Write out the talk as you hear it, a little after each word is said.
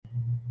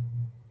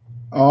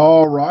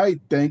All right.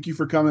 Thank you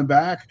for coming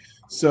back.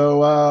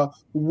 So,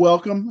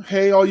 welcome.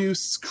 Hey, all you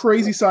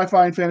crazy sci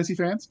fi and fantasy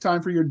fans.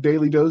 Time for your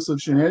daily dose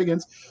of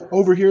shenanigans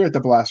over here at the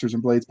Blasters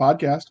and Blades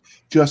podcast.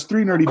 Just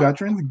three nerdy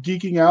veterans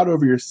geeking out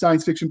over your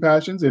science fiction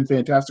passions and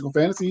fantastical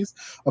fantasies.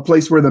 A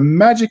place where the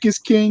magic is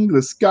king,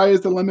 the sky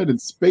is the limit,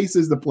 and space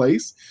is the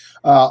place.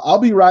 I'll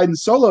be riding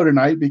solo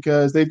tonight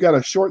because they've got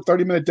a short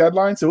 30-minute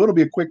deadline, so it'll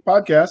be a quick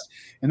podcast.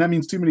 And that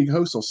means too many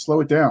hosts will slow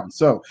it down.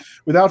 So,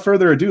 without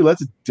further ado,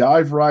 let's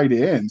dive right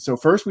in. So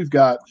first, we've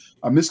got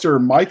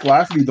Mr. Mike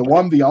Lafferty, the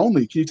one, the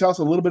only. Can you tell us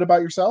a little bit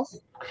about yourself?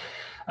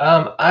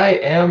 I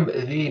am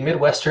the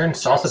Midwestern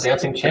salsa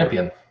dancing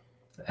champion.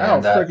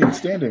 And, freaking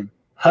standing.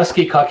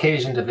 Husky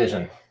Caucasian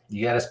division.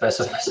 You got to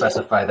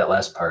specify that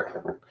last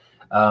part.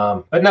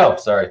 But no,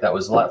 sorry, that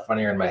was a lot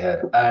funnier in my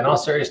head. In all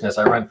seriousness,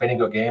 I run Fading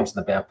Goat Games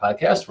in the BAMF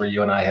podcast, where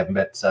you and I have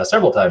met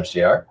several times,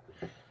 JR.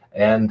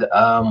 And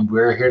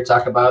we're here to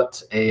talk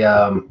about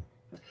a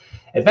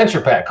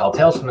adventure pack called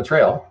Tales from the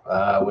Trail,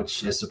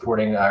 which is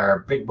supporting our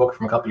big book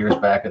from a couple years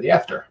back of The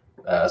After,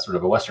 sort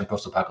of a Western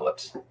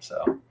post-apocalypse.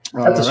 So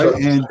that's a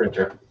short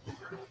scripture.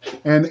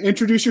 And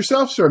introduce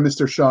yourself, sir,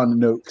 Mr. Sean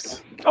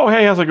Noakes. Oh,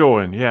 hey, how's it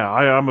going? Yeah,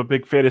 I'm a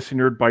big fantasy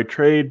nerd by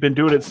trade. Been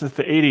doing it since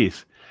the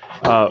 80s,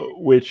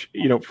 which,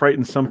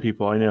 frightens some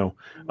people, I know.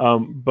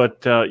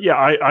 But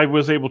I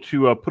was able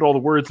to put all the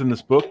words in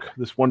this book,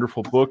 this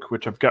wonderful book,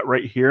 which I've got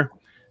right here,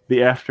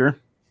 The After.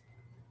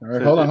 All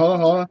right, hold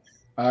on.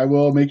 I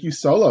will make you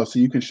solo so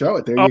you can show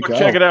it. There you go.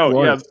 Check it out.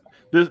 Words.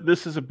 Yeah,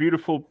 this is a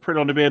beautiful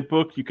print-on-demand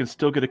book. You can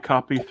still get a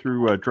copy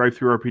through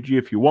DriveThru RPG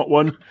if you want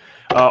one.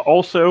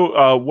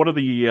 Also, one of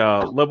the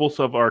levels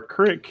of our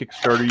current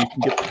Kickstarter, you can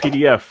get the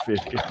PDF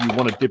if you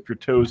want to dip your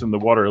toes in the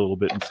water a little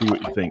bit and see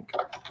what you think.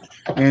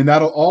 And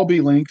that'll all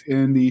be linked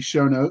in the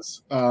show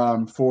notes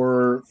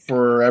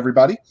for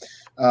everybody.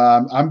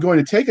 I'm going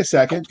to take a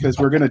second because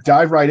we're going to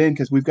dive right in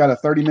because we've got a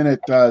 30-minute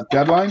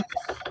deadline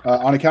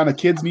on account of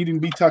kids needing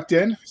to be tucked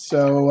in.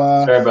 So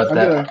sorry about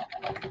that.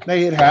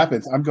 Hey, it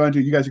happens.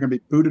 You guys are going to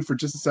be booted for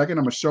just a second.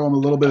 I'm going to show them a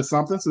little bit of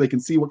something so they can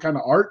see what kind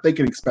of art they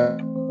can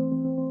expect.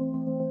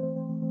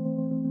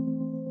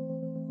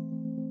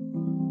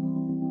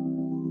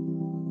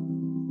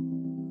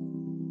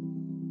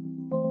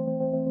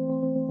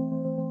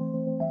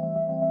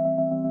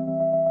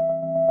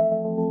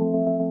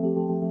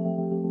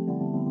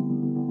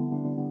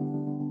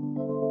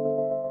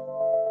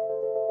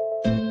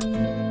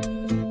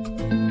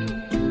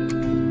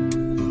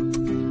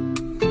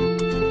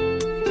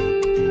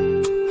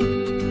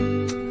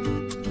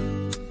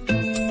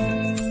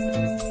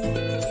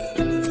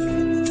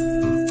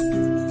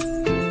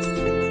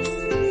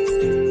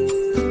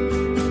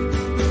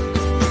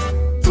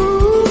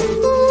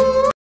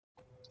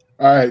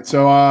 All right,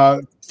 so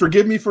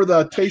forgive me for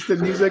the taste of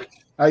music.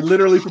 I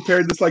literally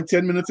prepared this like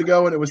 10 minutes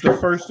ago, and it was the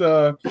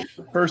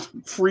first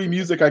free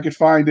music I could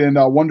find in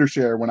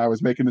Wondershare when I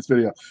was making this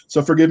video.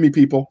 So forgive me,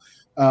 people.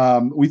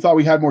 We thought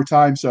we had more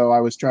time, so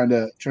I was trying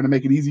to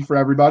make it easy for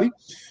everybody.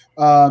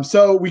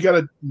 So we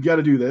gotta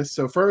do this.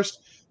 So first,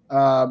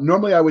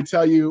 normally I would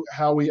tell you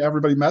how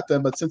everybody met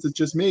them, but since it's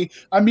just me,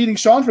 I'm meeting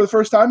Sean for the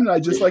first time tonight,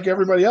 just like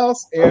everybody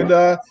else,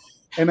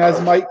 and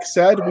as Mike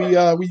said,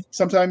 we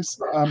sometimes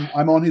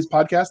I'm on his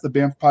podcast, the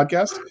BAMF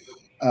podcast,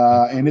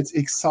 and it's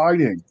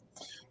exciting.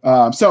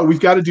 So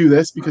we've got to do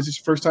this because it's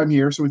your first time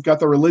here. So we've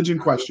got the religion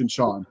question,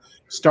 Sean.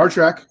 Star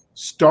Trek,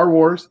 Star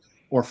Wars,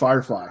 or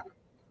Firefly?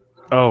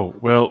 Oh,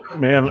 well,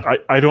 man,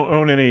 I don't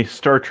own any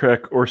Star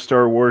Trek or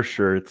Star Wars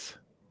shirts.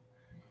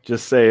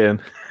 Just saying.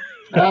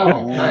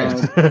 Oh,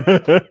 nice.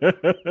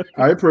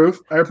 I approve.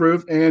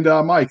 And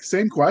Mike,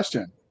 same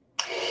question.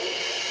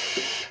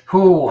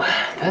 Ooh,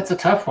 that's a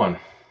tough one.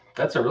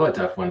 That's a really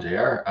tough one,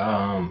 JR.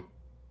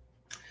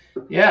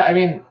 Yeah, I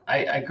mean,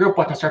 I grew up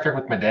watching Star Trek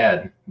with my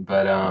dad,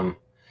 but I'm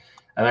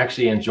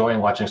actually enjoying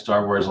watching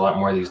Star Wars a lot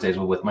more these days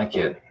with my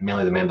kid,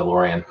 mainly The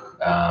Mandalorian.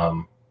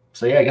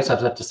 So yeah, I guess I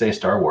have to say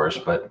Star Wars,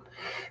 but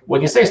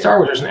when you say Star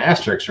Wars, there's an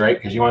asterisk, right?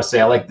 Because you want to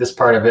say, I like this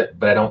part of it,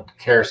 but I don't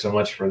care so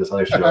much for this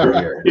other show over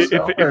here.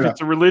 So. If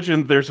it's a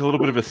religion, there's a little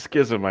bit of a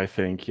schism, I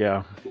think,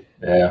 yeah.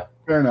 Yeah.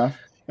 Fair enough.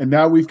 And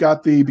now we've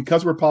got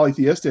because we're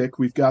polytheistic,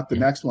 we've got the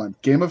next one.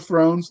 Game of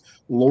Thrones,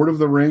 Lord of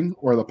the Ring,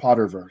 or the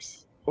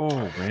Potterverse?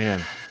 Oh,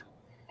 man.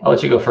 I'll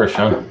let you go first,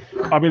 Sean.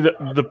 I mean,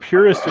 the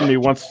purist in me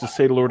wants to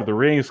say Lord of the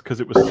Rings because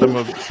it was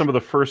some of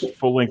the first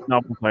full-length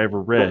novels I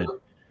ever read.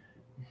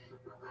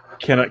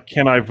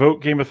 Can I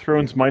vote Game of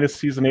Thrones minus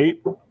season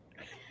 8?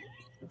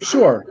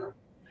 Sure.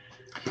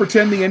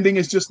 Pretend the ending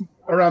is just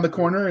around the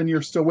corner and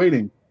you're still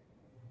waiting.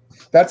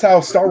 That's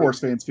how Star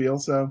Wars fans feel,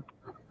 so...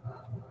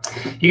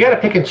 You got to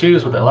pick and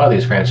choose with a lot of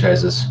these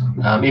franchises.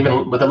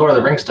 Even with the Lord of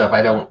the Rings stuff,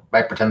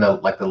 I pretend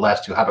that like the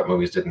last 2 Hobbit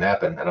movies didn't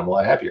happen, and I'm a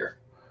lot happier.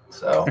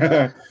 So,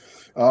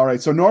 all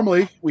right. So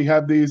normally we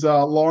have these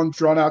long,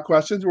 drawn-out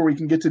questions where we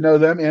can get to know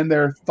them and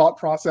their thought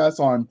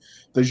process on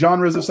the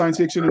genres of science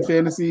fiction and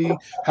fantasy,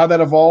 how that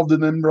evolved in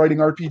them writing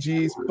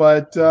RPGs.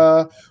 But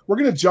we're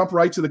going to jump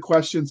right to the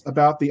questions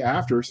about the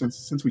After,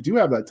 since we do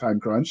have that time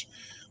crunch.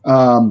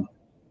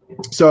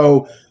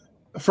 So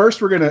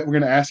first we're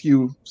gonna ask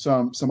you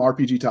some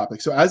RPG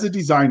topics. So as a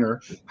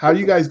designer, how do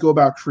you guys go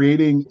about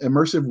creating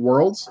immersive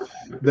worlds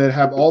that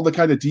have all the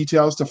kind of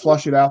details to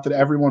flush it out that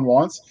everyone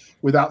wants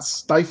without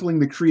stifling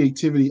the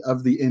creativity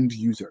of the end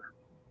user?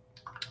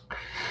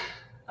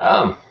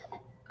 Sean,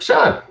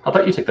 how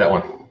about you take that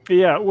one?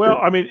 Yeah, well,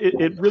 I mean,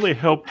 it really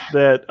helped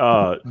that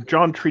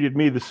John treated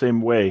me the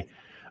same way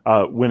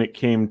when it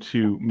came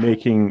to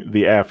making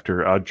the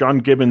After. John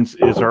Gibbons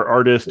is our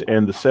artist,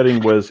 and the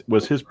setting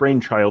was his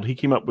brainchild. He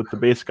came up with the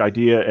basic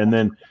idea and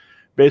then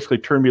basically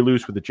turned me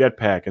loose with a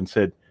jetpack and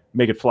said,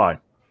 make it fly.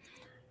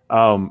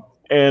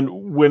 And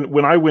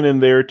when I went in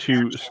there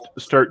to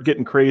start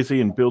getting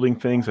crazy and building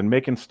things and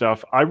making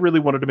stuff, I really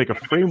wanted to make a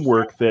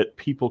framework that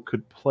people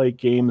could play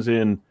games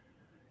in,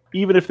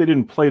 even if they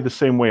didn't play the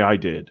same way I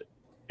did.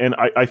 And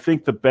I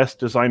think the best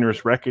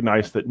designers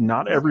recognize that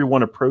not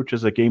everyone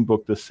approaches a game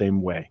book the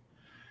same way.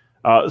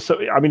 So,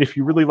 I mean, if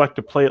you really like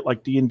to play it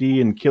like D&D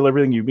and kill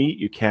everything you meet,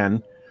 you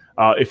can.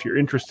 If you're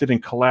interested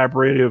in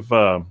collaborative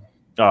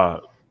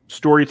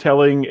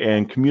storytelling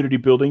and community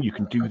building, you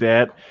can do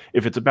that.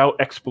 If it's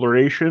about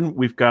exploration,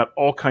 we've got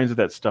all kinds of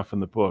that stuff in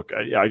the book.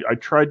 I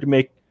tried to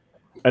make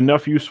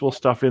enough useful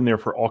stuff in there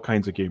for all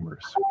kinds of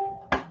gamers.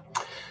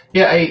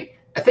 Yeah, I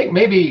think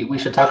maybe we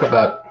should talk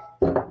about.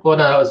 Well,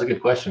 no, that was a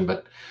good question.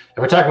 But if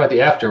we're talking about the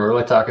After, we're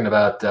really talking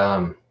about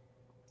the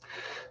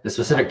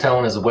specific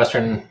tone is a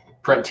Western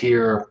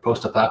frontier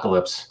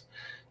post-apocalypse.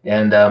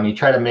 And you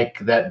try to make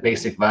that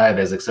basic vibe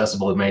as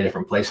accessible to many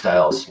different play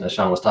styles, as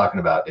Sean was talking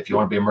about. If you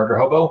want to be a murder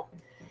hobo,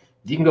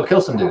 you can go kill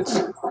some dudes.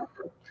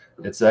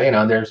 It's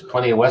there's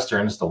plenty of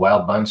Westerns, The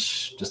Wild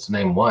Bunch, just to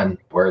name one,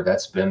 where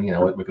that's been,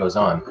 what goes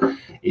on.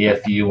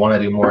 If you want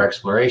to do more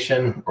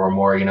exploration or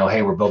more,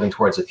 hey, we're building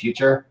towards a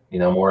future,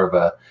 more of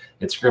a,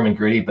 it's grim and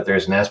gritty, but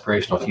there's an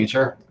aspirational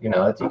future, you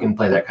can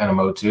play that kind of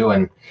mode too,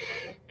 and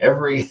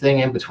everything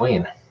in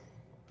between.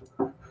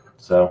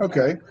 So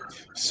okay,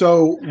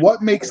 so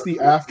what makes the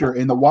After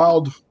in the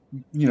wild,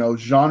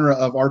 genre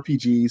of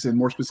RPGs, and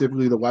more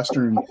specifically the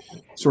Western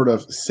sort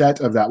of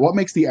set of that? What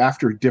makes the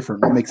After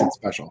different? What makes it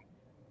special?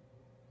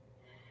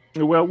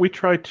 Well, we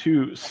tried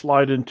to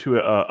slide into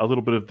a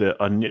little bit of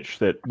a niche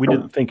that we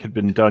didn't think had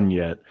been done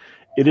yet.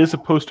 It is a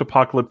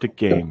post-apocalyptic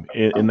game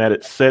in that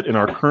it's set in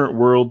our current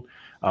world.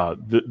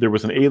 There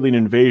was an alien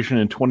invasion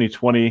in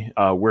 2020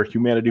 where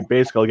humanity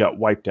basically got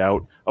wiped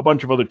out. A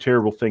bunch of other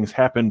terrible things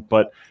happened,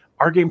 but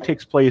our game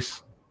takes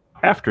place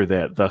after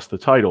that, thus the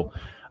title.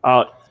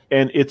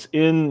 And it's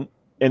in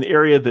an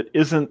area that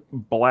isn't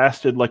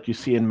blasted like you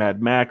see in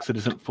Mad Max. It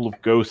isn't full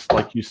of ghosts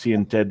like you see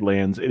in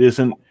Deadlands. It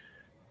isn't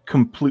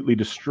completely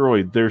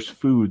destroyed. There's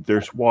food,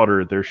 there's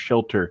water, there's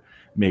shelter.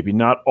 Maybe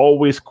not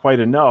always quite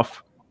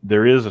enough.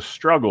 There is a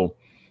struggle,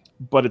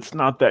 but it's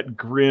not that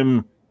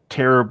grim,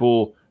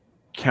 terrible,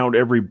 count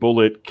every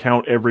bullet,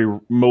 count every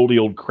moldy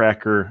old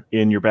cracker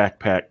in your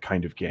backpack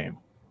kind of game.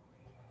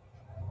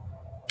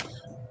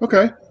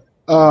 Okay.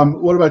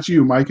 What about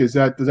you, Mike? Does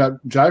that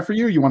jive for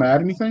you? You want to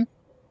add anything?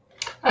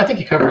 I think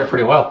you covered it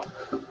pretty well.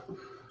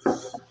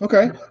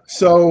 Okay,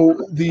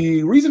 so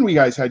the reason we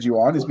guys had you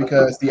on is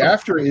because the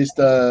After is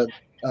the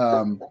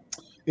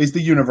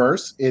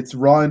universe. It's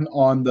run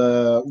on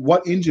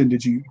what engine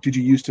did you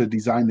use to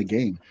design the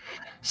game?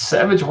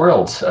 Savage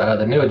Worlds,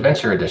 the new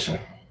Adventure Edition.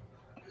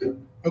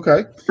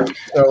 Okay,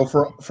 so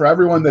for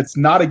everyone that's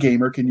not a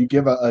gamer, can you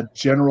give a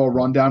general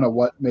rundown of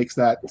what makes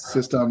that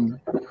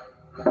system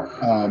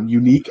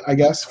unique, I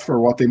guess, for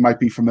what they might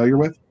be familiar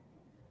with?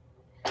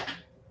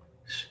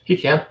 He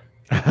can.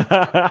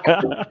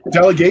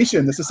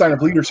 Delegation. This is a sign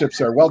of leadership,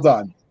 sir. Well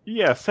done.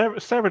 Yeah,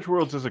 Savage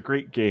Worlds is a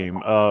great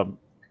game.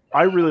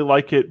 I really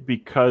like it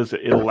because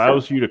it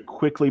allows you to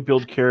quickly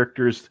build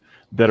characters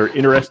that are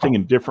interesting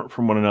and different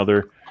from one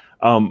another.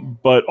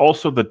 But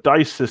also the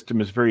dice system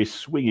is very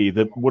swingy.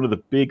 One of the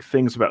big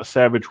things about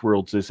Savage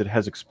Worlds is it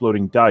has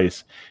exploding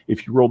dice.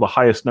 If you roll the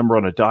highest number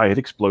on a die, it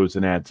explodes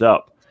and adds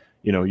up.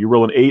 You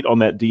roll an 8 on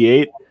that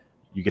D8,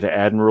 you get to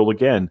add and roll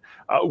again,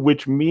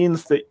 which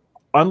means that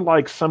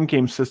unlike some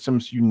game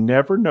systems, you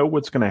never know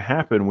what's going to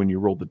happen when you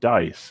roll the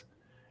dice.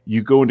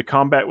 You go into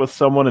combat with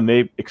someone and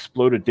they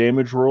explode a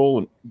damage roll,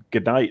 and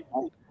good night.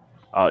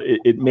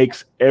 It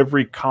makes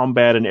every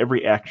combat and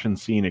every action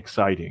scene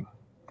exciting.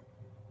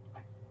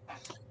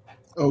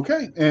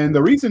 Okay, and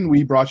the reason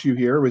we brought you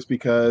here was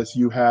because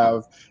you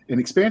have an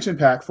expansion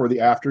pack for the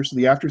After. So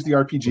the After is the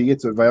RPG.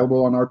 It's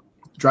available on our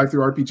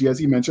Drive-Thru RPG,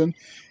 as you mentioned,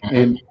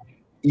 in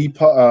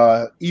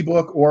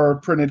ebook or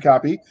printed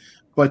copy.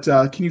 But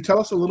can you tell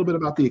us a little bit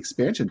about the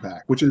expansion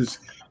pack, which is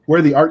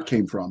where the art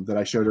came from that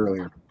I showed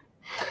earlier?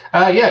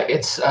 Yeah,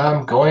 it's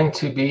going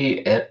to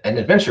be an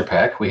adventure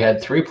pack. We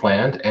had 3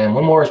 planned, and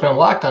one more has been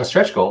locked on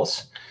stretch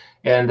goals.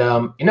 And,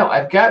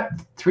 I've got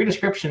 3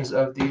 descriptions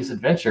of these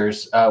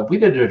adventures. We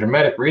did a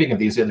dramatic reading of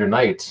these the other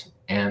night,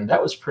 and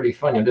that was pretty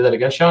fun. You want to do that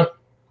again, Sean?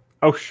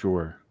 Oh,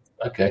 sure.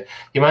 Okay.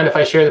 You mind if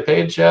I share the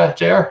page,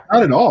 JR?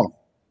 Not at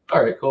all.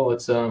 All right, cool.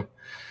 Let's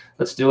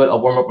do it.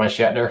 I'll warm up my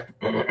Shatner.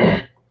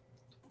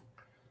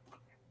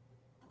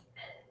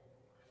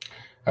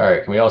 All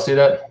right, can we all see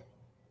that?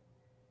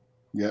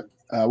 Yep.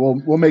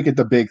 We'll make it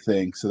the big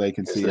thing so they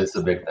can see It's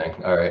the big thing.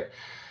 All right.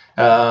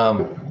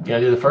 Can I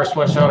do the first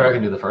one, Sean, or I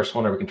can do the first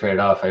one, or we can trade it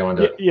off? How you want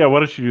to do it? Yeah, why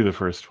don't you do the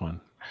first one?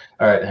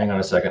 All right, hang on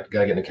a second.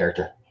 Gotta get into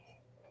character.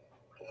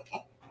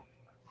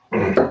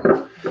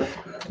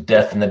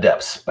 Death in the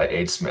Depths by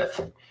Ade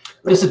Smith.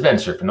 This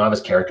adventure for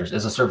novice characters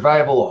is a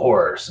survival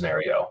horror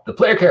scenario. The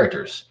player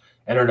characters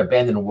enter an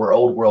abandoned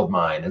old world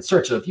mine in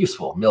search of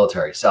useful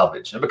military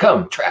salvage and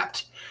become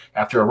trapped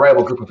after a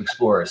rival group of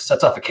explorers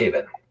sets off a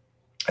cave-in.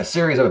 A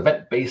series of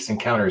event-based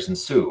encounters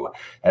ensue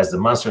as the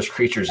monstrous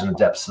creatures in the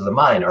depths of the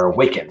mine are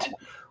awakened.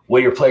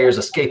 Will your players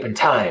escape in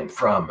time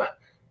from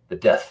the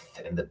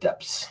Death in the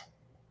Depths?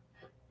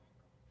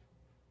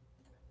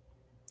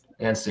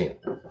 And scene.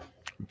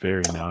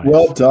 Very nice.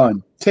 Well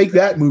done. Take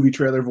that, movie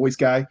trailer voice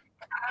guy.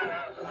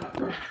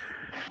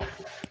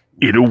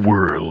 In a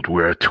world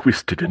where a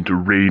twisted and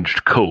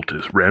deranged cult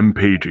is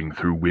rampaging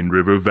through Wind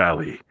River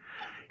Valley,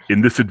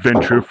 in this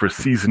adventure for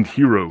seasoned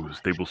heroes,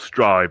 they will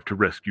strive to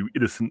rescue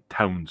innocent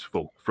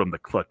townsfolk from the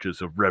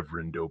clutches of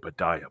Reverend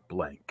Obadiah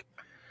Blank.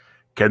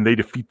 Can they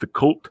defeat the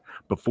cult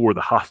before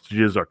the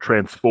hostages are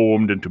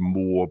transformed into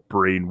more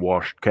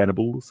brainwashed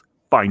cannibals?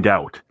 Find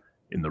out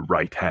in the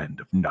right hand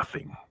of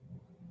nothing.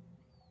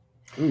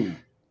 Ooh.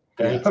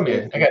 I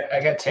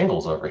got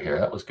tingles over here.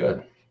 That was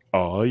good.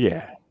 Oh,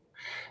 yeah.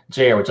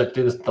 JR, would you like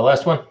to do the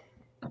last one?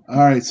 All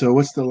right, so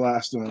what's the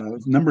last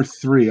one? Number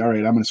 3. All right,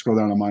 I'm going to scroll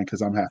down on mine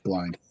because I'm half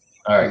blind.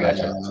 All right,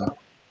 gotcha.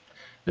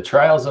 The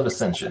Trials of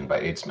Ascension by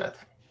Ade Smith.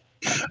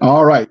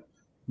 All right.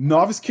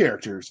 Novice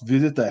characters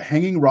visit the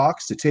Hanging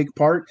Rocks to take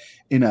part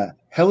in a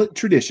Helot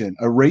tradition,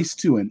 a race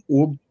to an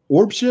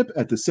orb ship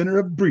at the center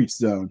of Breach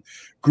Zone.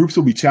 Groups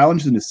will be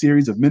challenged in a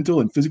series of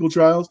mental and physical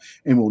trials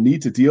and will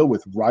need to deal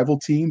with rival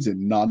teams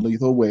in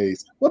non-lethal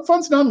ways. What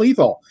fun's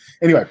non-lethal?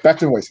 Anyway, back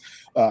to the voice.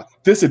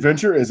 This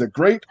adventure is a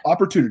great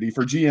opportunity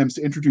for GMs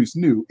to introduce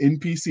new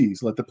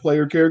NPCs, let the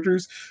player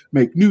characters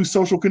make new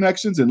social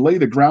connections, and lay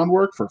the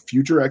groundwork for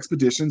future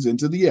expeditions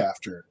into the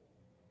after.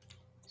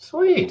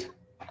 Sweet.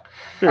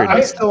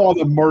 I'm still on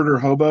the murder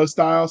hobo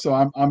style, so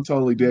I'm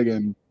totally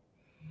digging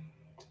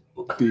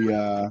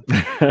the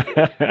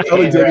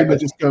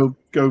just go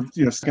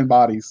skin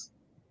bodies.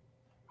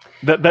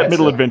 That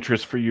middle adventure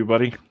is for you,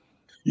 buddy.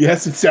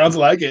 Yes, it sounds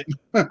like it.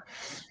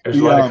 There's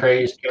a lot of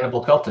crazed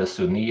cannibal cultists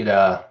who need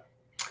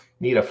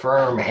a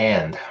firm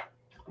hand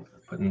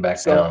putting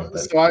back down.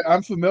 So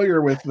I'm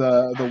familiar with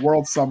the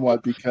world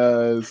somewhat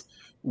because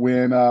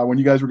when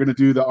you guys were going to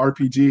do the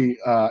RPG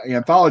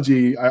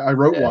anthology, I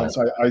wrote one,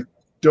 so I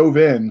dove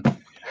in.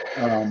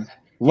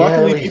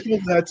 Luckily, people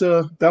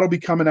that'll be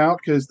coming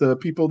out because the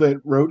people that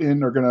wrote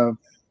in are going to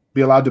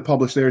be allowed to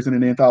publish theirs in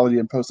an anthology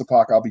and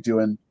post-apoc I'll be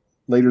doing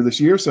later this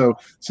year. So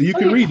you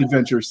can read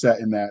adventures set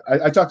in that.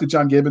 I talked to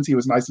John Gibbons. He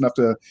was nice enough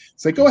to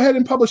say, go ahead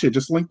and publish it.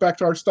 Just link back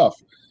to our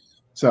stuff.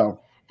 So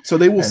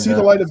they will see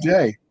the light of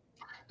day.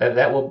 That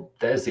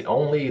is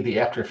the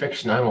after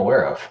fiction I'm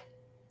aware of.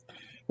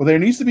 Well, there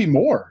needs to be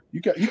more. You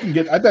can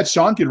get. I bet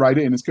Sean could write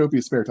it in his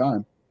copious spare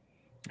time.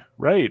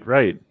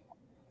 Right.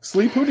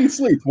 Sleep? Who needs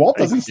sleep? Walt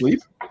doesn't sleep.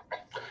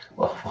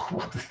 Well,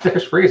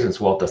 there's reasons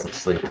Walt doesn't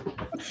sleep.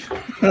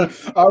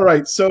 All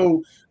right.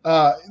 So,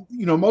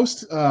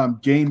 most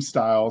game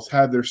styles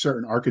have their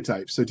certain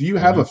archetypes. So do you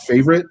have a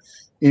favorite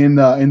in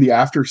the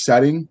after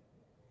setting?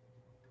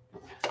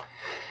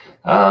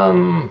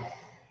 You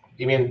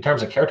mean in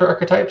terms of character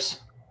archetypes?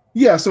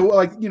 Yeah,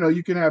 so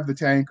you can have the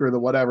tank or the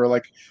whatever,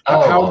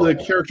 how the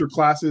character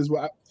classes.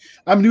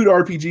 I'm new to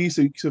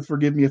RPG, so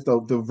forgive me if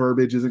the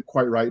verbiage isn't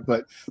quite right,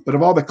 but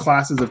of all the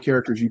classes of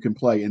characters you can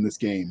play in this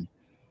game.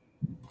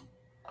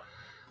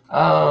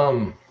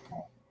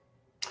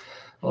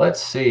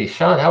 Let's see.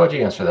 Sean, how would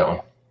you answer that one?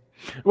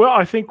 Well,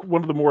 I think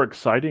one of the more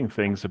exciting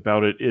things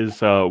about it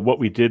is what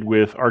we did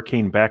with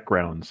Arcane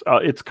Backgrounds.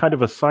 It's kind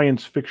of a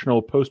science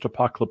fictional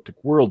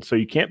post-apocalyptic world, so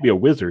you can't be a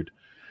wizard.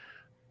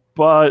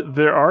 But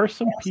there are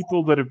some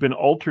people that have been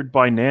altered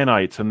by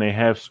nanites, and they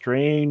have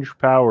strange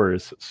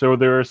powers. So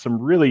there are some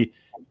really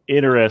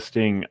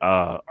interesting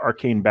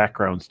arcane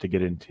backgrounds to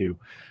get into.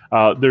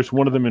 There's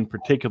one of them in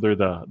particular,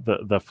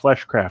 the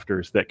flesh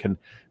crafters, that can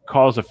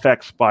cause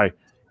effects by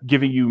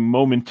giving you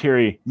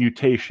momentary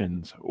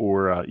mutations,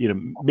 or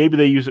maybe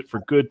they use it for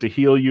good to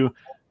heal you,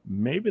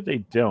 maybe they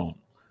don't.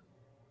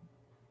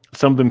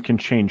 Some of them can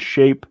change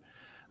shape.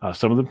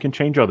 Some of them can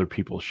change other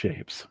people's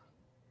shapes.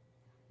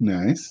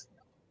 Nice.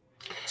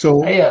 So,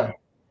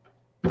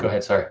 go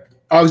ahead. Sorry,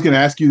 I was going to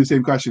ask you the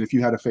same question if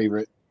you had a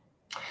favorite.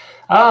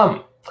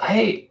 Not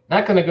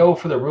going to go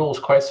for the rules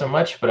quite so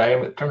much, but I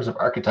am in terms of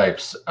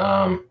archetypes.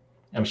 I'm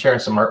sharing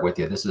some art with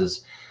you.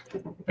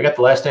 I got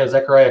the last name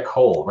Zechariah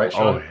Cole, right,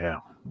 Sean? Oh yeah,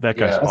 that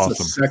guy's awesome. That's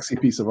a sexy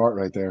piece of art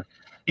right there.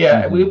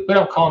 Yeah, we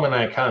don't call him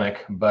an iconic,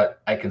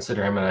 but I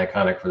consider him an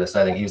iconic for this.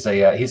 I think he's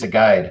a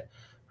guide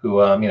who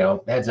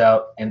heads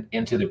out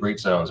into the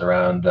breach zones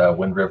around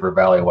Wind River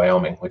Valley,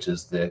 Wyoming, which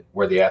is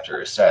where the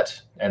after is set.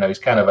 And he's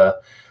kind of a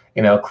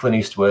Clint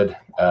Eastwood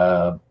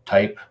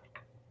type,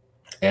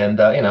 and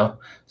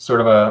sort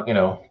of a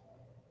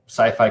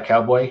sci-fi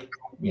cowboy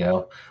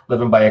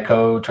living by a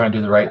code, trying to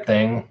do the right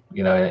thing,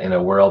 in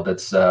a world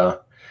that's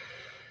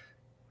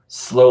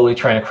slowly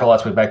trying to crawl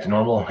its way back to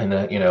normal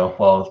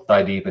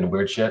thigh deep in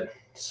weird shit.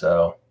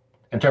 So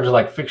in terms of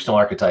like fictional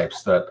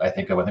archetypes that I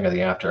think of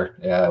the After,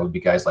 it would be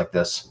guys like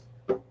this.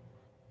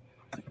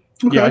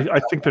 Okay. Yeah, I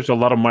think there's a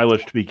lot of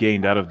mileage to be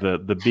gained out of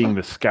the being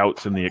the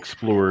scouts and the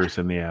explorers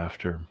in the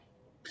After.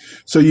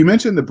 So you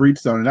mentioned the breach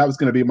zone, and that was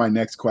going to be my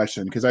next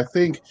question, because I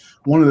think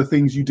one of the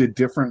things you did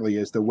differently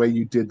is the way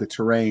you did the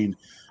terrain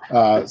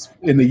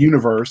in the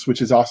universe,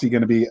 which is also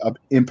going to be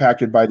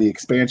impacted by the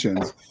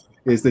expansions,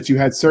 is that you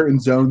had certain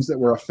zones that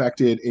were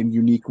affected in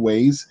unique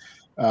ways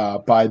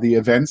by the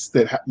events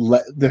that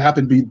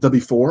happened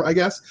before, I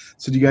guess.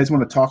 So do you guys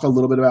want to talk a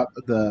little bit about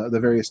the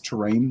various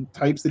terrain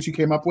types that you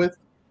came up with?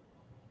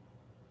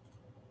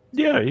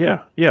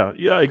 Yeah,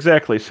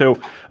 exactly. So,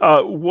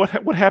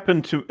 what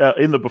happened to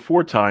in the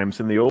before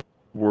times in the old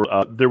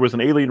world? There was an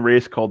alien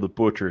race called the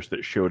Butchers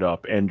that showed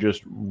up and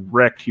just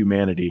wrecked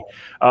humanity,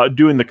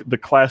 doing the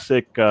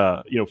classic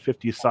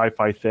 50s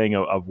sci-fi thing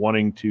of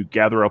wanting to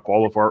gather up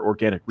all of our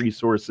organic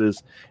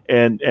resources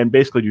and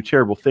basically do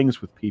terrible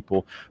things with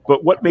people.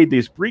 But what made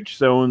these breach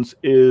zones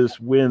is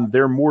when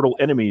their mortal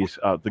enemies,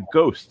 the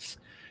ghosts,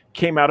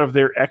 came out of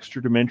their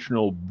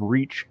extra-dimensional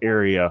breach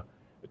area,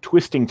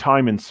 twisting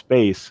time and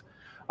space,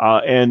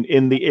 and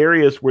in the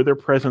areas where their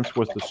presence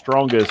was the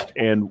strongest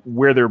and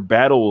where their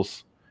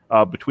battles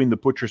between the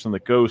Butchers and the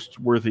Ghosts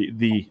were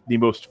the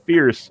most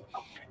fierce,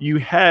 you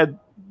had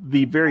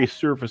the very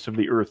surface of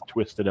the earth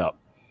twisted up.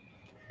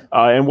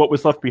 And what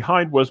was left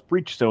behind was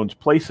breach zones,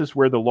 places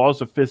where the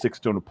laws of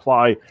physics don't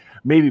apply.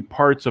 Maybe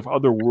parts of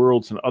other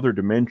worlds and other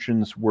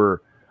dimensions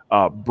were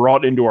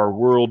brought into our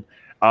world.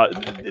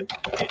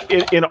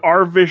 In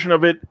our vision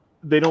of it,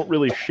 they don't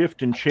really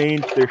shift and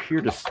change. They're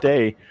here to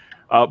stay,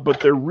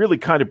 but they're really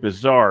kind of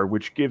bizarre,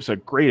 which gives a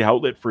great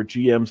outlet for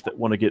GMs that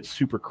want to get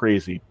super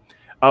crazy.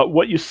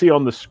 What you see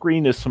on the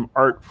screen is some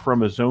art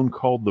from a zone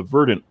called the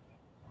Verdant,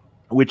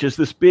 which is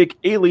this big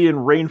alien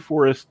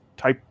rainforest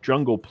type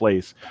jungle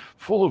place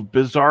full of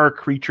bizarre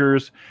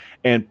creatures,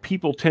 and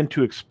people tend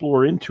to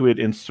explore into it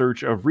in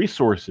search of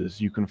resources.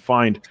 You can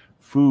find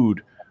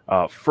food,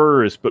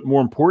 furs, but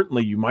more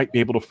importantly, you might be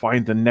able to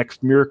find the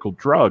next miracle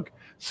drug,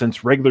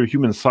 since regular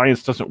human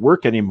science doesn't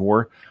work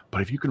anymore.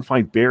 But if you can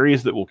find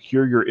berries that will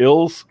cure your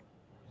ills,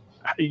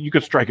 you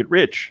could strike it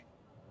rich.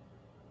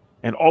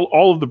 And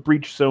all of the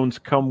breach zones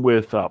come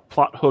with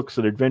plot hooks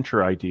and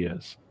adventure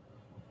ideas.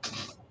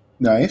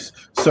 Nice.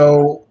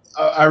 So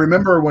I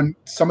remember when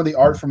some of the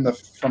art from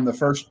the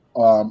first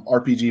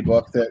RPG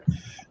book that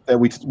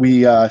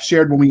we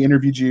shared when we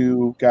interviewed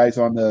you guys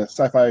on the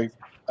Sci-Fi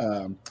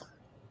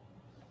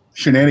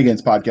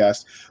Shenanigans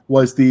podcast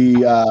was the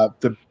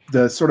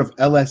sort of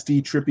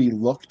LSD trippy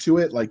look to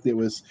it, like it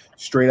was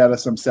straight out of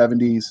some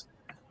 70s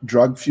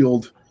drug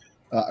fueled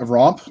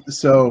romp.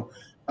 So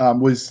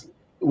was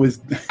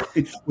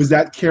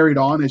that carried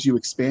on as you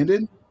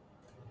expanded?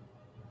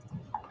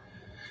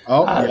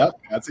 Oh, yep,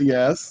 that's a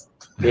yes.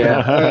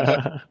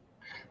 Yeah.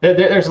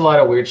 There's a lot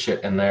of weird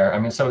shit in there. I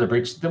mean, some of the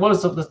breach. What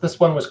was this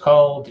one was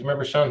called? Do you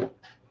remember, Sean?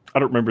 I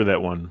don't remember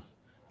that one.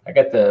 I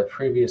got the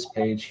previous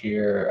page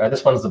here.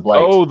 This one's the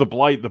Blight. Oh, the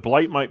Blight. The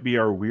Blight might be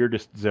our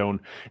weirdest zone.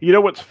 You know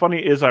what's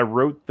funny is I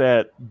wrote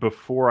that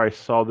before I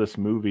saw this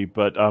movie,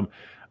 but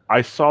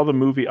I saw the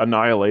movie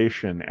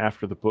Annihilation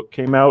after the book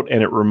came out,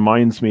 and it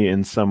reminds me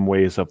in some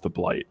ways of the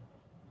Blight.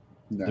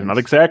 Nice. They're not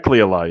exactly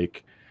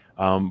alike,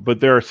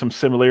 but there are some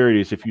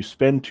similarities. If you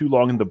spend too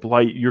long in the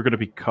Blight, you're going to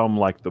become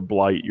like the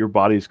Blight. Your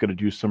body's going to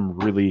do some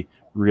really,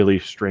 really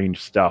strange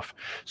stuff.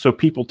 So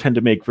people tend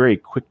to make very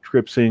quick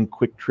trips in,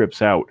 quick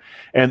trips out.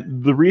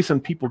 And the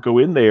reason people go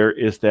in there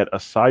is that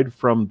aside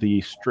from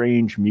the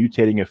strange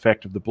mutating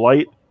effect of the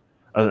Blight,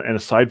 and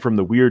aside from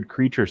the weird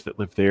creatures that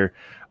live there,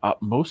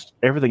 most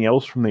everything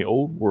else from the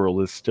old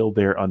world is still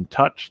there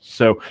untouched.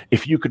 So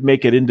if you could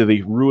make it into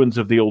the ruins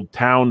of the old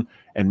town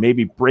and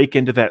maybe break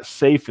into that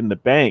safe in the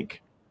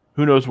bank,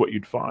 who knows what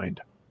you'd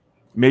find?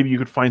 Maybe you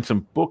could find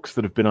some books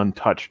that have been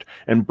untouched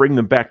and bring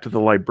them back to the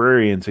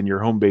librarians in your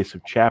home base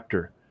of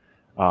chapter,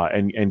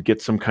 and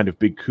get some kind of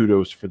big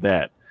kudos for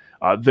that.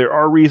 There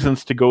are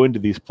reasons to go into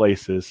these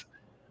places,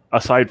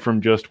 aside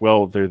from just,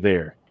 well, they're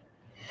there.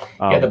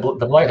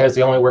 The Blight has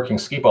the only working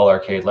skee-ball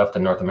arcade left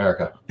in North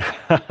America.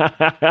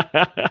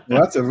 Well,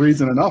 that's a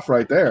reason enough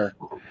right there.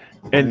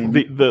 And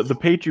the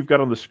page you've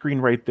got on the screen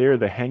right there,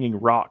 the Hanging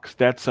Rocks,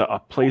 that's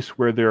a place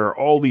where there are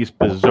all these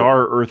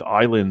bizarre Earth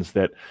islands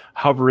that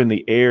hover in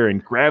the air,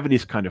 and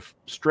gravity's kind of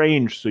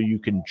strange, so you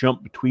can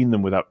jump between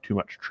them without too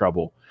much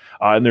trouble.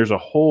 And there's a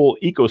whole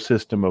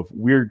ecosystem of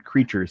weird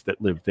creatures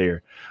that live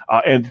there.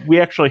 And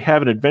we actually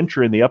have an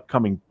adventure in the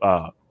upcoming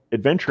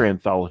adventure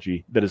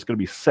anthology that is going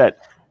to be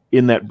set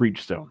in that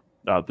breach zone.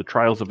 The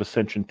Trials of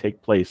Ascension take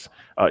place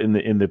in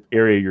the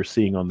area you're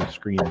seeing on the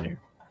screen there.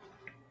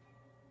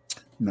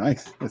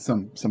 Nice. That's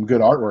some good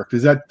artwork.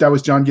 Is that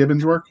was John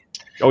Gibbons' work?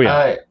 Oh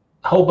yeah.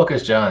 Whole book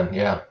is John.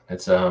 Yeah,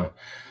 it's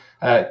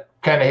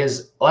kind of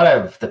a lot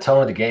of the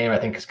tone of the game, I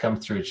think, has come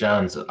through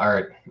John's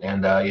art.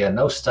 And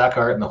no stock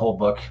art in the whole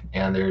book.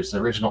 And there's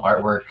original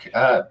artwork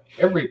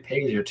every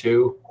page or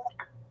two.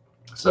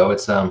 So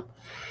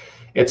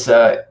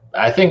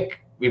I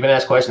think we've been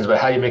asked questions about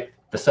how you make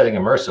the setting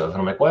immersive. And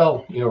I'm like,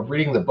 well,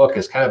 reading the book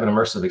is kind of an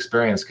immersive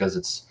experience because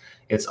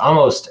it's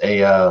almost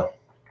a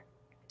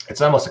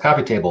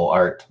coffee table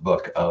art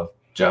book of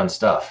John's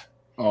stuff.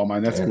 Oh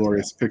man, that's a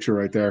glorious picture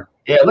right there.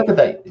 Yeah, look at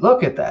that.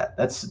 Look at that.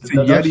 It's a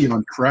Yeti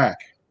on crack.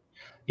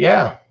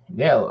 Yeah.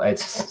 That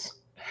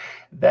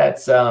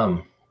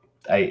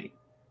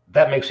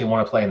makes me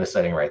want to play in the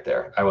setting right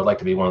there. I would like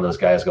to be one of those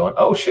guys going,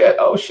 oh shit.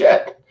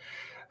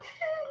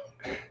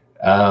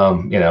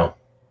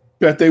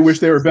 Bet they wish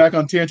they were back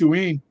on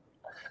Tatooine.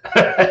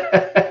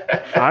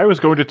 I was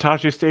going to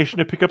Tachi Station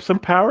to pick up some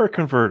power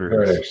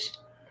converters.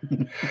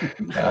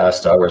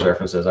 Star Wars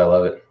references. I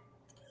love it.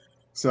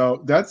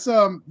 So that's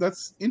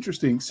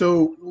interesting.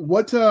 So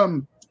what?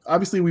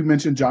 Obviously, we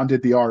mentioned John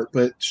did the art,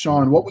 but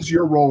Sean, what was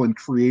your role in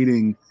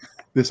creating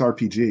this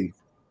RPG?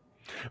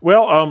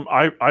 Well,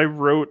 I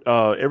wrote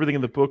everything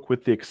in the book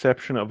with the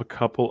exception of a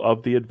couple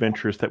of the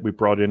adventures that we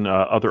brought in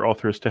other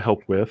authors to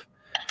help with.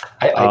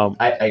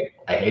 I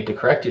hate to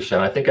correct you,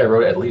 Sean. I think I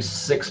wrote at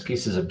least 6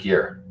 pieces of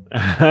gear.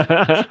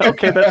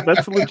 Okay,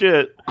 that's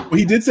legit. Well,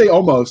 he did say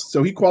almost,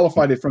 so he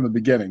qualified it from the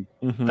beginning.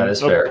 Mm-hmm. That is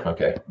fair.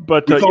 Okay,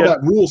 but we call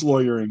that rules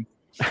lawyering.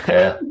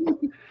 Yeah.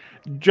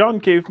 John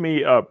gave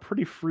me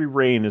pretty free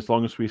reign as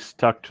long as we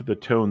stuck to the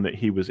tone that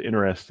he was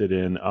interested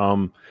in.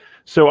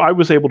 So I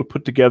was able to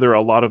put together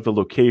a lot of the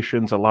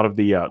locations, a lot of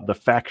the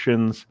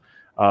factions,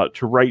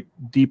 to write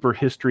deeper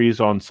histories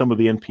on some of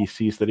the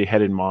NPCs that he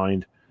had in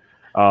mind.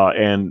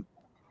 And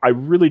I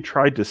really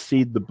tried to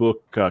seed the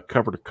book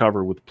cover to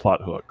cover with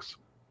plot hooks.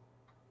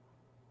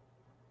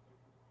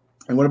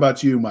 And what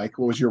about you, Mike?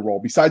 What was your role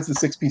besides the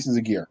 6 pieces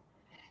of gear?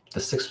 The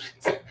 6.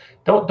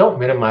 Don't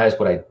minimize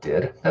what I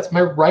did. That's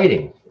my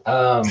writing.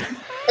 Well,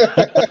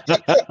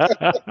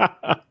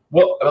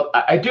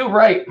 I do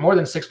write more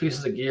than 6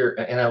 pieces of gear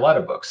in a lot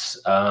of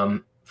books.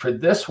 For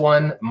this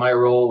one, my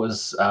role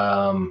was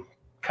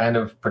kind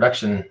of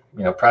production,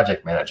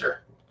 project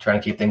manager, trying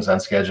to keep things on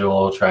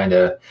schedule, trying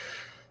to,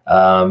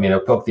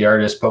 poke the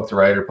artist, poke the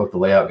writer, poke the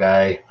layout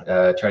guy,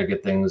 try to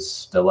get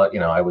things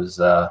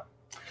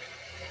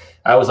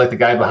I was like the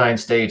guy behind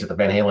stage at the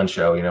Van Halen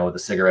show, with a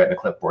cigarette and a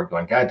clipboard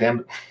going, God damn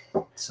it.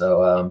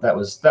 So that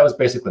was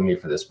basically me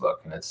for this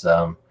book. And it's,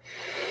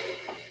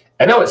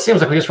 I know it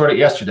seems like we just wrote it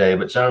yesterday,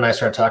 but John and I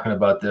started talking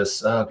about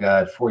this,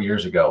 4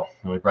 years ago.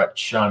 And we brought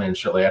Sean in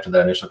shortly after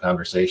that initial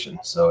conversation.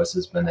 So this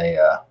has been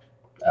a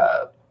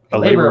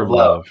labor of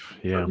love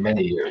for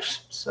many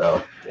years.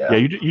 So, yeah,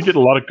 you did a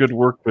lot of good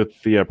work with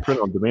the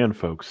print on demand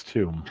folks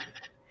too.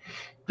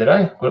 Did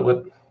I?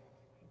 What?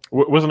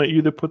 Wasn't it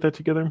you that put that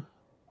together?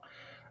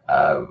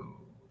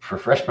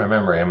 Refresh my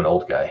memory. I'm an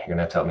old guy. You're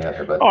gonna have to help me out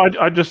here, bud. Oh,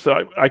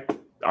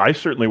 I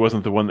certainly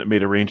wasn't the one that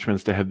made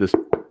arrangements to have this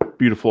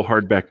beautiful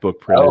hardback book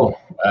printed. Oh,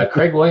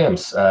 Craig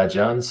Williams,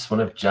 one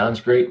of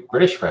John's great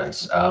British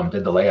friends,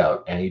 did the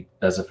layout, and he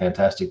does a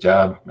fantastic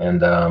job.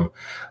 And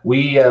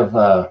we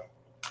have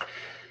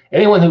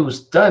anyone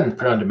who's done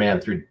print on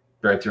demand through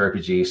Drive-Thru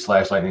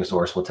RPG / Lightning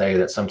Source will tell you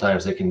that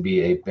sometimes it can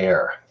be a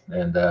bear.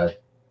 And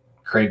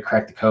Craig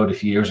cracked the code a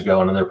few years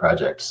ago on another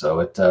project, so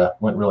it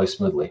went really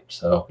smoothly.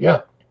 So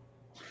yeah.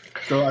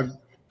 So I've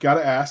got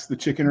to ask the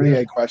chicken or the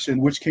egg question: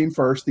 which came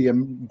first, the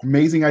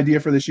amazing idea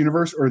for this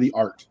universe or the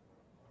art?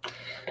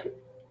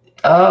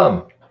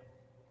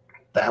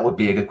 That would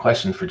be a good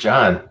question for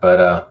John,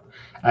 but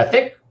I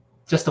think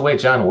just the way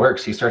John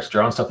works, he starts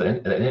drawing stuff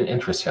that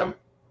interests him,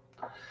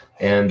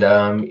 and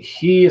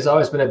he has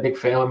always been a big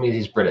fan. I mean,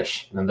 he's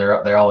British, and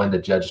they're all into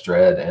Judge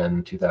Dredd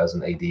and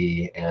 2000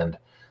 AD, and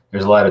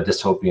there's a lot of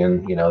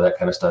dystopian, that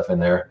kind of stuff in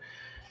there.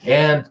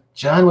 And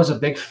John was a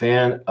big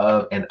fan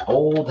of an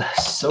old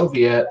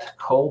Soviet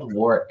Cold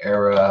War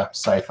era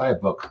sci-fi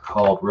book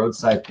called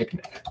Roadside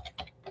Picnic.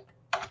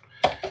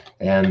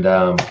 And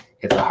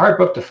it's a hard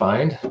book to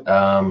find,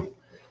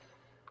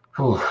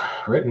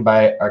 written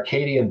by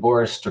Arkady and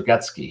Boris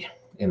Strugatsky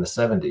in the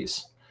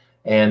 70s.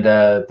 And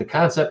the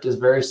concept is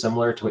very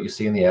similar to what you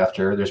see in the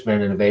After. There's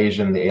been an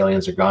invasion, the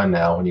aliens are gone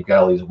now, and you've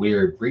got all these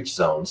weird breach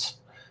zones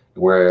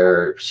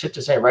where shit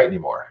just ain't right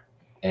anymore.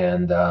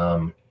 And,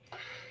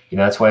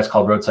 that's why it's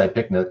called Roadside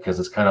Picnic, because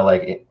it's kind of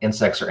like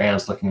insects or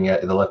ants looking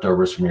at the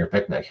leftovers from your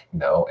picnic,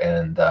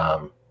 and,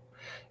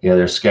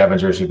 there's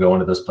scavengers who go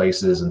into those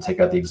places and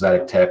take out the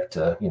exotic tech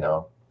to,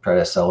 try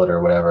to sell it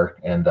or whatever.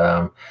 And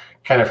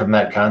kind of from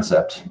that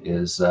concept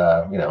is,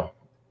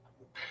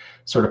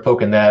 sort of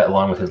poking that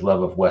along with his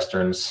love of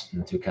Westerns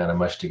and two kind of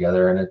mushed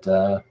together, and it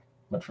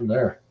went from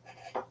there.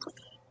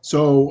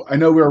 So I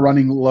know we're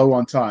running low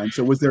on time.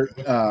 So was there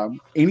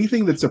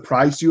anything that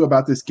surprised you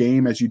about this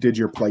game as you did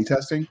your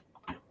playtesting?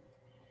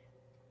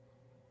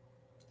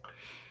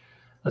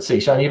 Let's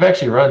see, Sean, you've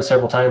actually run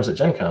several times at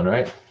Gen Con,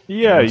 right?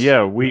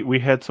 Yeah. We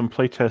had some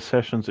playtest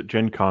sessions at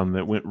Gen Con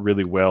that went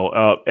really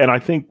well. And I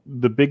think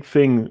the big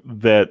thing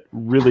that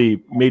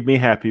really made me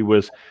happy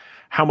was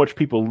how much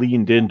people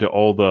leaned into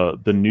all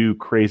the new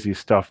crazy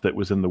stuff that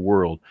was in the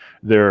world.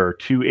 There are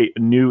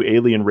new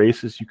alien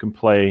races you can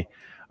play.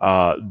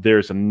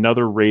 There's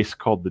another race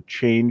called the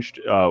Changed,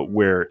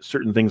 where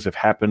certain things have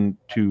happened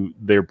to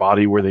their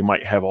body where they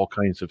might have all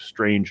kinds of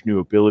strange new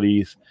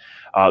abilities.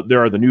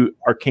 There are the new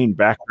arcane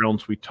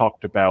backgrounds we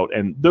talked about,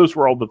 and those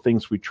were all the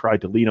things we tried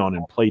to lean on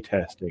in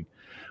playtesting.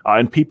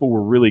 And people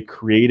were really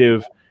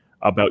creative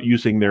about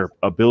using their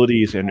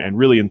abilities and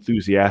really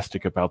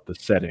enthusiastic about the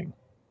setting.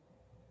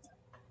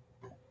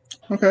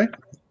 Okay.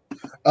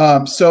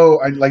 Like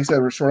I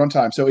said, we're short on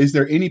time. So is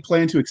there any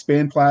plan to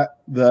expand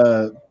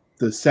the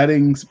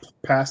settings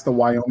past the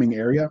Wyoming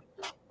area?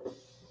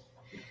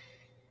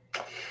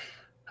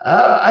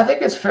 I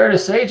think it's fair to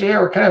say, JR,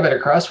 we're kind of at a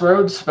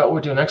crossroads about what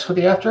we do next with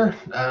the After.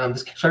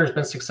 This Kickstarter's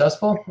been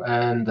successful,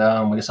 and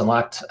we just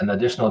unlocked an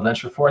additional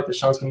adventure for it that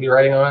Sean's going to be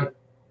writing on,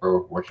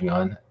 or working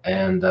on.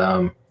 And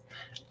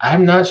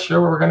I'm not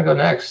sure where we're going to go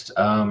next.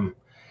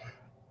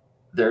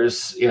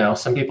 There's,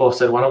 some people have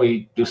said, why don't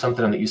we do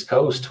something on the East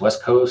Coast,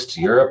 West Coast,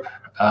 Europe?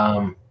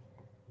 I'm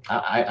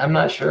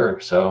not sure.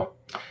 So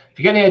if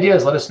you get any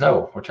ideas, let us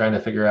know. We're trying to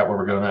figure out where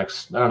we're going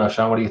next. I don't know,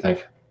 Sean, what do you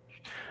think?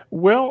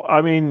 Well,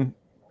 I mean,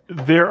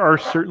 there are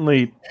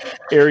certainly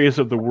areas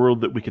of the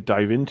world that we could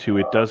dive into.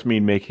 It does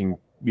mean making,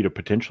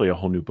 potentially a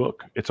whole new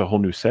book. It's a whole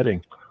new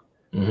setting.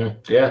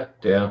 Mm-hmm. Yeah.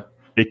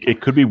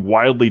 It could be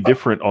wildly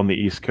different on the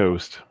East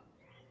Coast.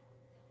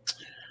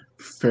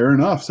 Fair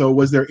enough. So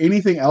was there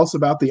anything else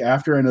about the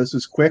After? I know this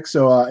was quick.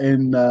 So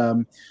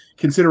in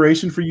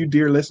consideration for you,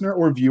 dear listener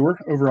or viewer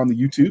over on the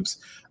YouTubes,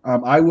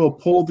 I will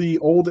pull the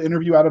old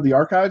interview out of the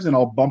archives and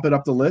I'll bump it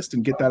up the list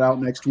and get that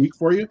out next week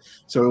for you.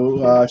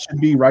 So should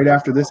be right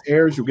after this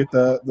airs. You'll get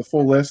the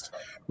full list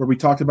where we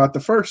talked about the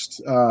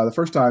first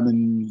time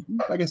in,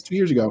 I guess, 2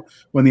 years ago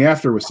when the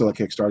After was still a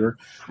Kickstarter.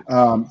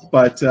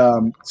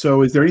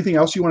 So is there anything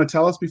else you want to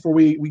tell us before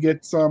we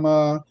get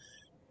some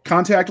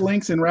contact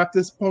links and wrap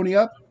this pony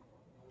up?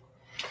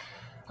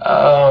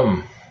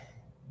 I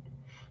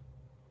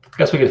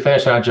guess we could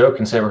finish on a joke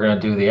and say we're going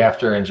to do the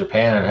After in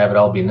Japan and have it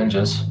all be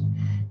ninjas.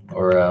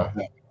 Or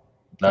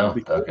no?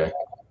 Okay.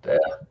 Yeah.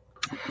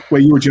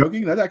 Wait, you were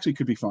joking? That actually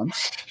could be fun.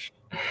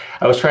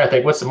 I was trying to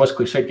think, what's the most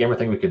cliche gamer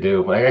thing we could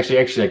do? Well, actually,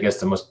 I guess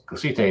the most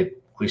cliche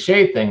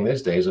thing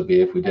these days would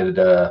be if we did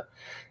the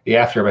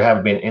After, but have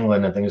it be in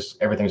England and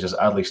everything's just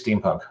oddly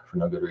steampunk for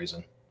no good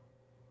reason.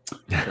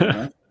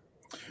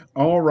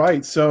 All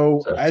right.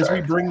 So as we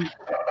bring...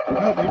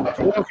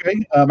 okay.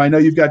 I know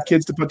you've got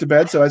kids to put to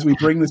bed, so as we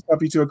bring this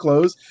puppy to a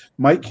close,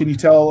 Mike, can you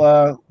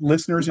tell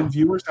listeners and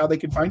viewers how they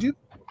can find you?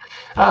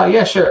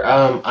 Yeah, sure.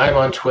 I'm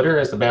on Twitter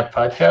as the BAMF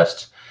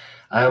Podcast.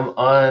 I'm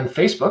on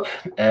Facebook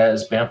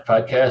as BAMF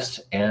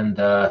Podcast and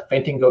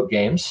Fainting Goat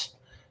Games.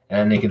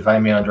 And they can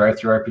find me on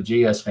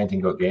DriveThruRPG as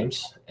Fainting Goat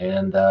Games.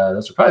 And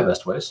those are probably the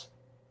best ways.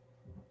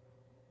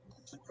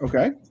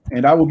 Okay.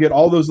 And I will get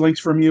all those links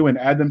from you and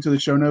add them to the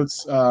show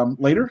notes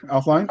later,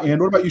 offline. And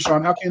what about you,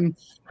 Sean? How can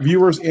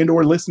viewers and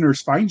or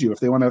listeners find you if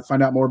they want to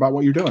find out more about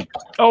what you're doing?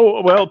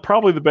 Oh, well,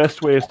 probably the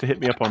best way is to hit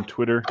me up on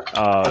Twitter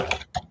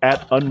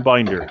at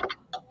Unbinder.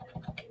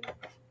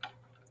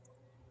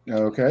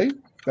 Okay.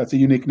 That's a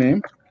unique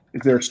name.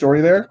 Is there a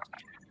story there?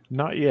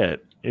 Not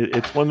yet.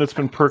 It's one that's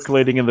been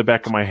percolating in the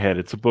back of my head.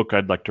 It's a book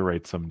I'd like to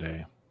write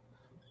someday.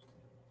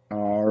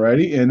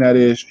 Alrighty, and that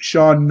is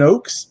Sean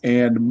Noakes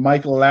and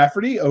Michael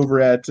Lafferty over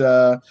at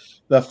the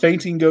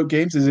Fainting Goat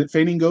Games. Is it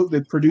Fainting Goat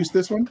that produced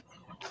this one?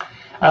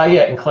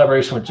 Yeah, in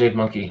collaboration with Jade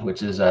Monkey,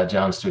 which is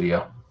John's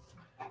studio.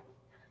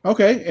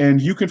 Okay,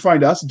 and you can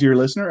find us, dear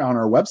listener, on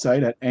our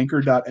website at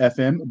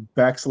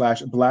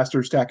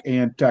anchor.fm/blasters, tack,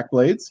 and tack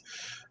blades.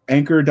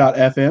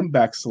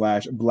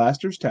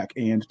 Anchor.fm/blasters, tack,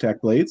 and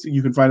tack blades.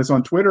 You can find us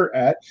on Twitter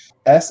at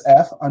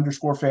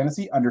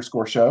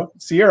SF_fantasy_show,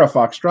 Sierra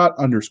Foxtrot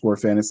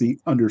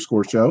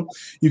 _fantasy_show.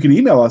 You can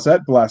email us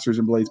at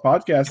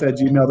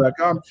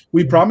blastersandbladespodcast@gmail.com.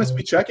 We promise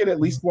we check it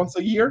at least once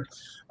a year.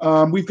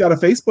 We've got a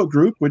Facebook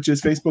group, which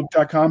is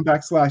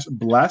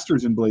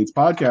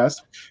facebook.com/blastersandbladespodcast.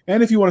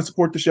 And if you want to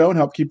support the show and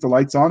help keep the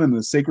lights on and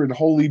the sacred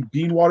holy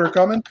bean water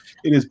coming,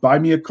 it is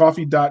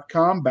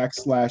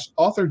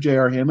buymeacoffee.com/author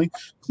J.R. Hanley.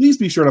 Please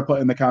be sure to put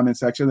in the comment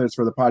section that it's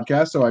for the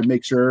podcast, so I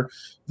make sure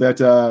that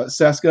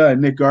Seska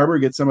and Nick Garber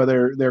get some of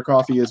their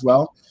coffee as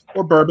well,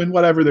 or bourbon,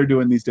 whatever they're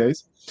doing these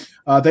days.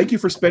 Thank you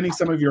for spending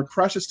some of your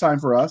precious time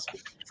for us.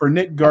 For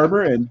Nick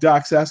Garber and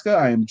Doc Seska,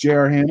 I am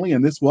J.R. Hanley,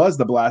 and this was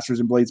the Blasters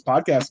and Blades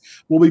podcast.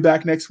 We'll be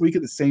back next week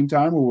at the same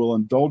time where we'll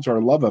indulge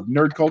our love of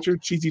nerd culture,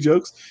 cheesy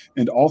jokes,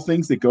 and all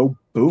things that go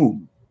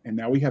boom. And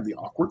now we have the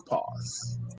awkward pause.